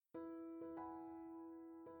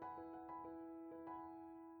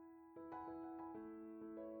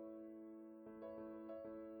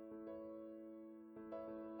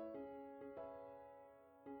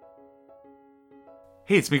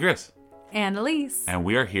Hey, it's me, Chris. And Elise. And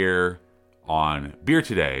we are here on Beer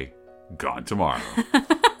Today, Gone Tomorrow.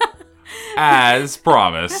 As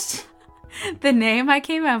promised. The name I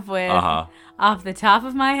came up with off the top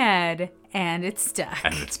of my head, and it's stuck.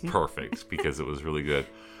 And it's perfect because it was really good.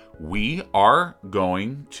 We are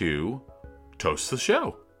going to toast the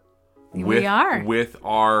show. We are. With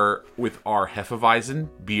our Hefeweizen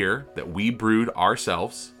beer that we brewed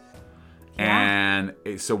ourselves. Yeah.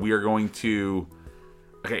 And so we are going to...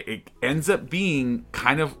 Okay, it ends up being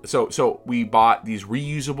kind of... So we bought these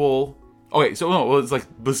reusable... Okay, so no, it's like,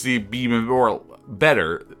 let's see, be more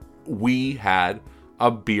better. We had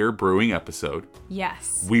a beer brewing episode.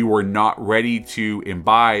 Yes. We were not ready to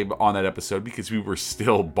imbibe on that episode because we were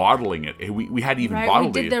still bottling it. We hadn't even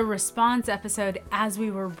bottled it. We did the response episode as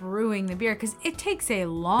we were brewing the beer because it takes a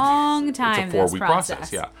long time. It's a 4-week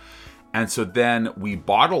process, yeah. And so then we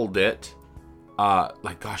bottled it,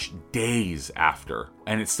 days after.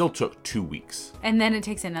 And it still took 2 weeks. And then it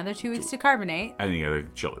takes another 2 weeks to carbonate. And then you gotta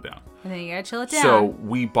chill it down. So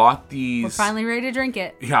we bought these... We're finally ready to drink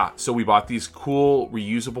it. Yeah, so we bought these cool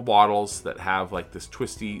reusable bottles that have like this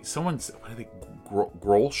twisty... what are they?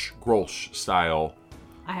 Grolsch style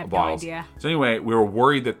I have bottles. no idea. So anyway, we were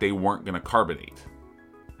worried that they weren't going to carbonate.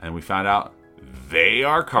 And we found out they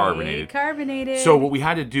are carbonated. So what we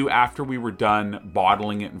had to do after we were done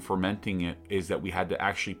bottling it and fermenting it is that we had to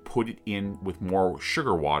actually put it in with more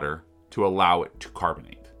sugar water to allow it to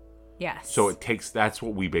carbonate. Yes. So that's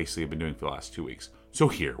what we basically have been doing for the last 2 weeks. So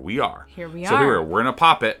here we are. So here we're going to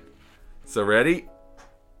pop it. So ready?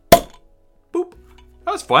 Boop.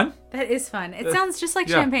 That was fun. That is fun. It sounds just like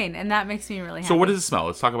champagne, and that makes me really happy. So what does it smell?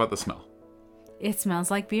 Let's talk about the smell. It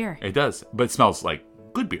smells like beer. It does, but it smells like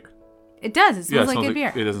good beer. It does. It smells like good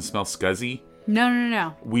beer. It doesn't smell scuzzy.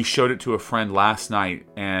 No. We showed it to a friend last night,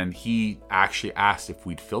 and he actually asked if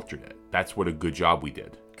we'd filtered it. That's what a good job we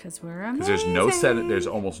did. Because we're amazing. Because there's no sediment. There's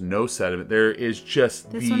almost no sediment. There is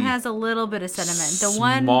just this one has a little bit of sediment.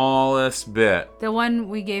 Smallest bit. The one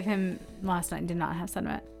we gave him last night did not have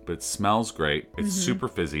sediment. But it smells great. It's super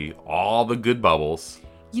fizzy. All the good bubbles.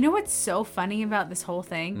 You know what's so funny about this whole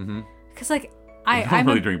thing? Because I don't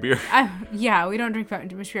really drink beer. We don't drink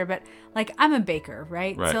much beer, but I'm a baker,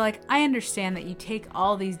 right? So I understand that you take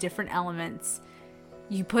all these different elements,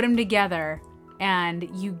 you put them together, and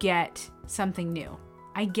you get something new.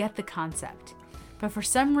 I get the concept. But for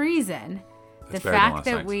some reason, the fact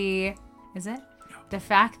that we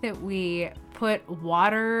put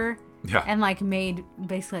water and made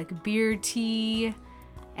basically beer tea,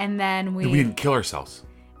 and then we didn't kill ourselves.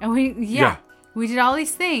 And we did all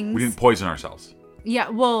these things. We didn't poison ourselves. Yeah,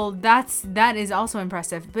 well, that is also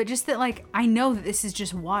impressive. But just that I know that this is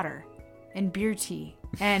just water and beer tea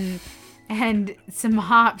and some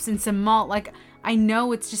hops and some malt. I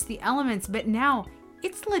know it's just the elements, but now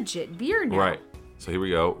it's legit beer now. Right. So here we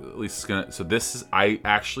go. Lisa's gonna. So this is. I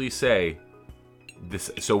actually say this.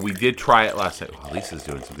 So we did try it last night. Well, Lisa's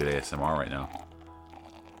doing some good ASMR right now.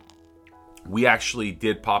 We actually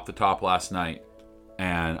did pop the top last night,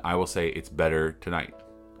 and I will say it's better tonight.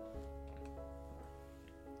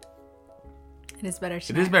 It is better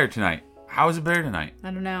tonight. It is better tonight. How is it better tonight? I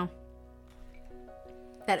don't know.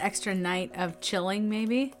 That extra night of chilling,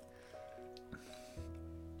 maybe.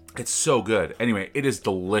 It's so good. Anyway, it is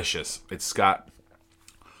delicious. It's got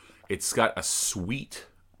a sweet.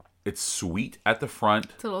 It's sweet at the front.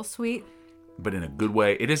 It's a little sweet, but in a good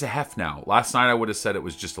way. It is a hef now. Last night I would have said it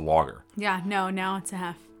was just a lager. Yeah, no, now it's a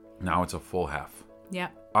hef. Now it's a full hef.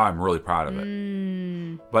 Yep. I'm really proud of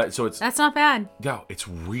it. But so that's not bad. No, it's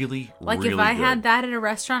really, really good. If I had that at a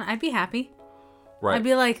restaurant, I'd be happy. Right. I'd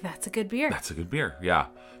be like, that's a good beer. That's a good beer, yeah.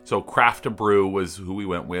 So Craft to Brew was who we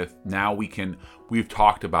went with. Now we've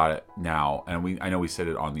talked about it now, and I know we said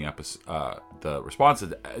it on the episode, the response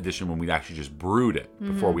edition when we actually just brewed it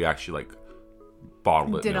before we actually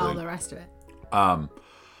bottled it. Did all the rest of it.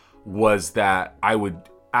 Was that I would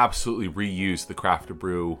absolutely reuse the Craft to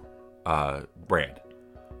Brew brand.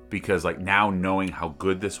 Because now knowing how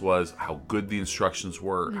good this was, how good the instructions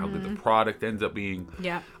were, how good the product ends up being.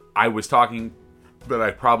 Yeah. I was talking that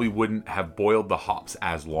I probably wouldn't have boiled the hops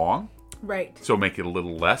as long. Right. So make it a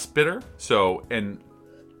little less bitter. So, and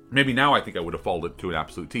maybe now I think I would have followed it to an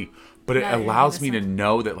absolute tea. But it allows me to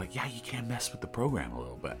know that you can mess with the program a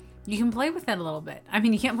little bit. You can play with it a little bit. I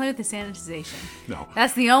mean, you can't play with the sanitization. No.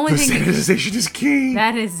 That's the only thing. Sanitization is key.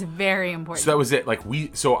 That is very important. So that was it.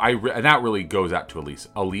 And that really goes out to Elise.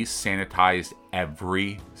 Elise sanitized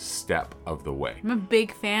every step of the way. I'm a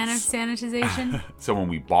big fan of sanitization. So when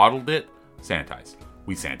we bottled it, sanitized.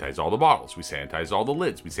 We sanitized all the bottles. We sanitized all the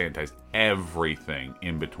lids. We sanitized everything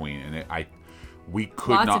in between. And We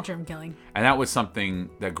could Lots not. of germ killing. And that was something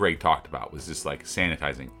that Greg talked about, was just like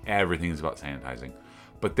sanitizing. Everything's about sanitizing.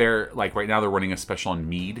 But they're like right now they're running a special on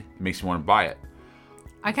mead. It makes me want to buy it.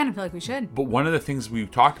 I kind of feel like we should. But one of the things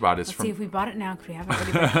we've talked about is See, if we bought it now, could we have it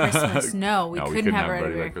ready by Christmas? No, we couldn't have it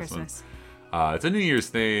ready by Christmas. It's a New Year's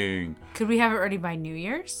thing. Could we have it ready by New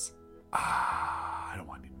Year's? I don't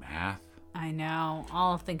want to do math. I know.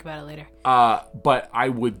 I'll think about it later. But I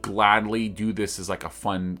would gladly do this as like a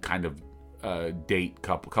fun kind of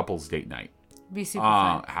couples date night. Be super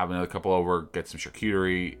fun. Have another couple over, get some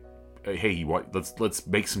charcuterie. Hey, let's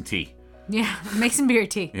make some tea. Yeah, make some beer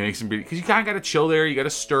tea. Yeah, make some beer, because you kind of got to chill there. You got to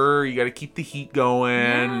stir. You got to keep the heat going,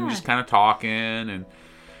 and just kind of talking. And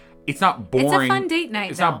it's not boring. It's a fun date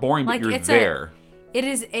night. It's not boring, but you're there.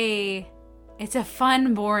 It's a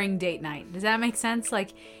fun, boring date night. Does that make sense?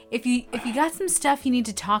 Like, if you got some stuff you need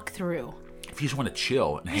to talk through. If you just want to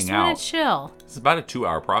chill and hang out. Just want to chill. It's about a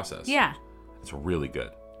 2-hour process. Yeah. It's really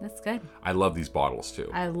good. That's good. I love these bottles too.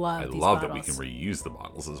 I love that we can reuse the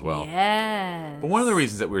bottles as well. Yes. But one of the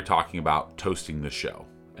reasons that we were talking about toasting the show,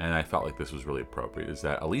 and I felt like this was really appropriate, is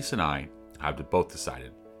that Elise and I have both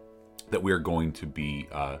decided that we are going to be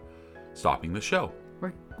stopping the show.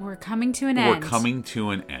 We're coming to an end. We're coming to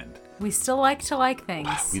an end. We still like to like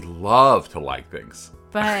things. We love to like things.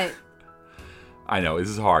 But I know, this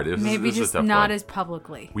is hard. Maybe this just is not as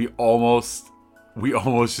publicly. We almost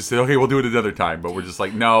just said, okay, we'll do it another time. But we're just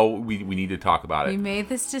like, no, we need to talk about it. We made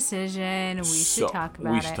this decision. We should talk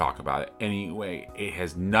about it. We should talk about it. Anyway, it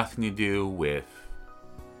has nothing to do with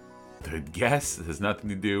the guests. It has nothing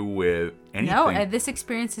to do with anything. No, this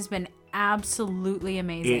experience has been absolutely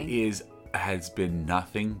amazing. It has been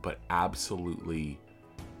nothing but absolutely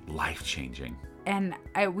life-changing. And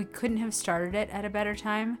we couldn't have started it at a better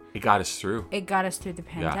time. It got us through. It got us through the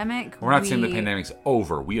pandemic. Yeah. We're not saying the pandemic's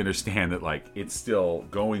over. We understand that, like, it's still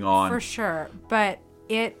going on. For sure. But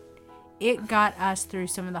it got us through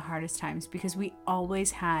some of the hardest times because we always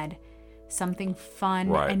had something fun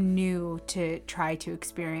and new to try to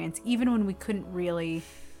experience, even when we couldn't really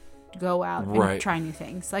go out and try new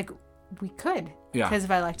things. Like, we could. Yeah. Because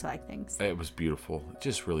I like to like things. It was beautiful. It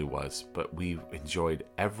just really was. But we've enjoyed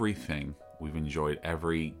everything. We've enjoyed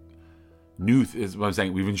every is what I'm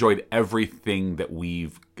saying. We've enjoyed everything that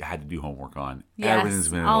we've had to do homework on. Yes, everything's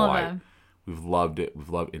been in all the of light. them. We've loved it. We've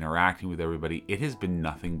loved interacting with everybody. It has been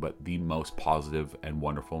nothing but the most positive and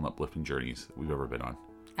wonderful and uplifting journeys we've ever been on.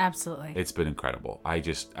 Absolutely. It's been incredible. I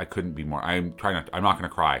couldn't be more. I'm not going to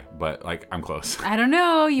cry, but like I'm close. I don't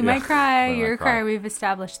know. You might cry. You're a crier. We've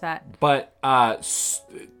established that. But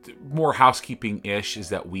more housekeeping-ish is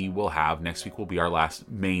that we will have, next week will be our last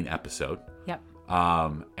main episode. Yep.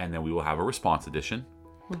 And then we will have a response edition.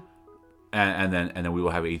 And then we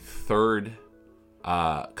will have a third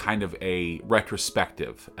kind of a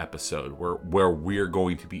retrospective episode where we're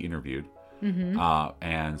going to be interviewed. Mm-hmm.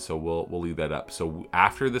 And so we'll leave that up. So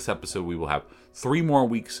after this episode, we will have 3 more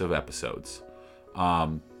weeks of episodes. But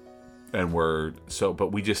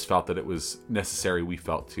we just felt that it was necessary. We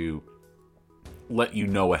felt to let you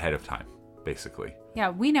know ahead of time, basically. Yeah,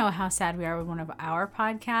 we know how sad we are when one of our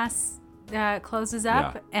podcasts closes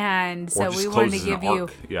up, and so we wanted to give you,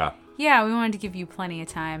 we wanted to give you plenty of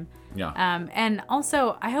time. Yeah. And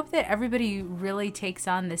also, I hope that everybody really takes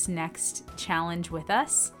on this next challenge with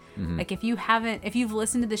us. Mm-hmm. Like if you've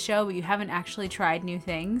listened to the show but you haven't actually tried new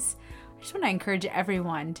things, I just want to encourage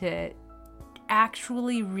everyone to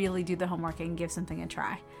actually really do the homework and give something a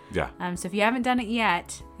try. Yeah. So if you haven't done it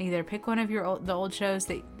yet, either pick one of the old shows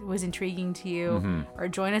that was intriguing to you, or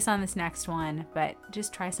join us on this next one. But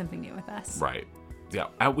just try something new with us. Right. Yeah.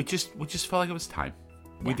 We just felt like it was time.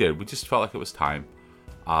 We did. We just felt like it was time.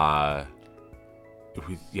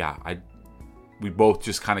 We both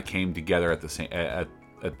just kind of came together at the same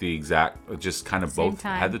at the exact, just kind of both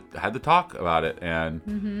had the talk about it,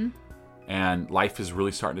 and and life is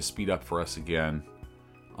really starting to speed up for us again.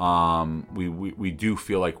 We do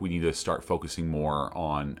feel like we need to start focusing more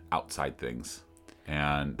on outside things,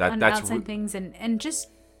 and that's outside things, and just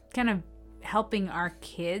kind of helping our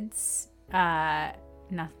kids.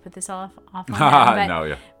 Not to put this all off on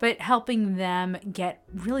them, but helping them get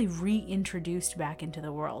really reintroduced back into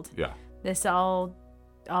the world. Yeah, this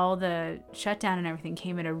all the shutdown and everything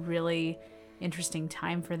came at a really interesting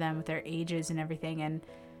time for them with their ages and everything, and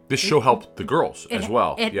this show helped the girls as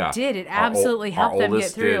well. It did. It absolutely helped them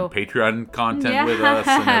get through. Did Patreon content with us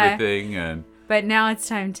and everything, but now it's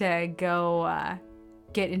time to go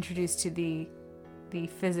get introduced to the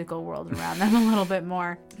physical world around them a little bit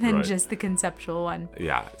more than just the conceptual one.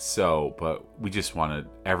 Yeah. So, but we just wanted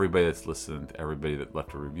everybody that's listened, everybody that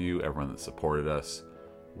left a review, everyone that supported us.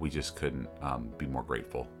 We just couldn't be more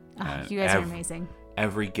grateful. Oh, you guys are amazing.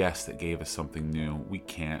 Every guest that gave us something new, we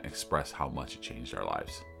can't express how much it changed our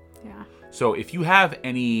lives. Yeah. So if you have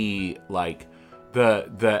any, like,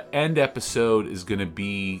 the end episode is going to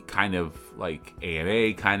be kind of like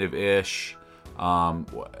AMA kind of ish.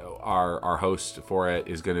 Our host for it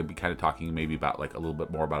is going to be kind of talking maybe about like a little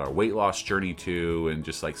bit more about our weight loss journey too, and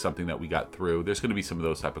just like something that we got through. There's going to be some of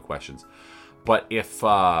those type of questions. But if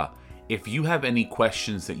you have any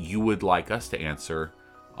questions that you would like us to answer,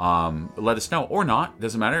 let us know, or not.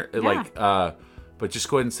 Doesn't matter. Yeah. But just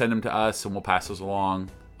go ahead and send them to us, and we'll pass those along.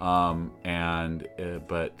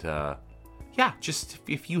 Yeah, just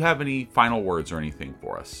if you have any final words or anything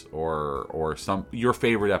for us, or your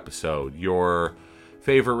favorite episode, your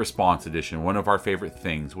favorite response edition, one of our favorite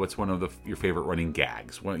things. What's one of your favorite running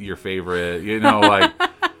gags? One your favorite, like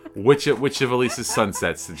which of Elise's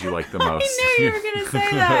sunsets did you like the most? I knew you were gonna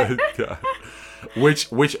say that.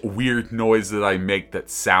 Which weird noise that I make that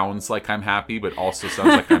sounds like I'm happy, but also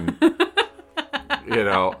sounds like I'm,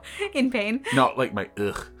 in pain. No, like my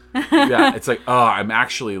ugh. Yeah, it's like, I'm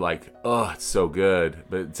actually like, it's so good.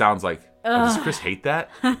 But it sounds like, does Chris hate that?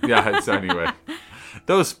 Yeah, so anyway.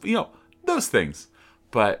 Those things.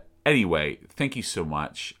 But anyway, thank you so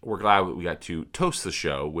much. We're glad that we got to toast the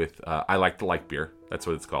show with I Like to Like Beer. That's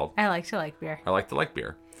what it's called. I like to like beer. I like to like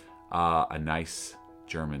beer. A nice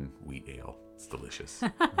German wheat ale. It's delicious.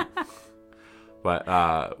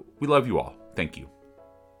 But we love you all. Thank you.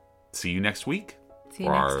 See you next week. See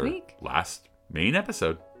you next week. Last main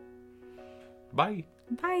episode. Bye.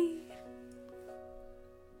 Bye.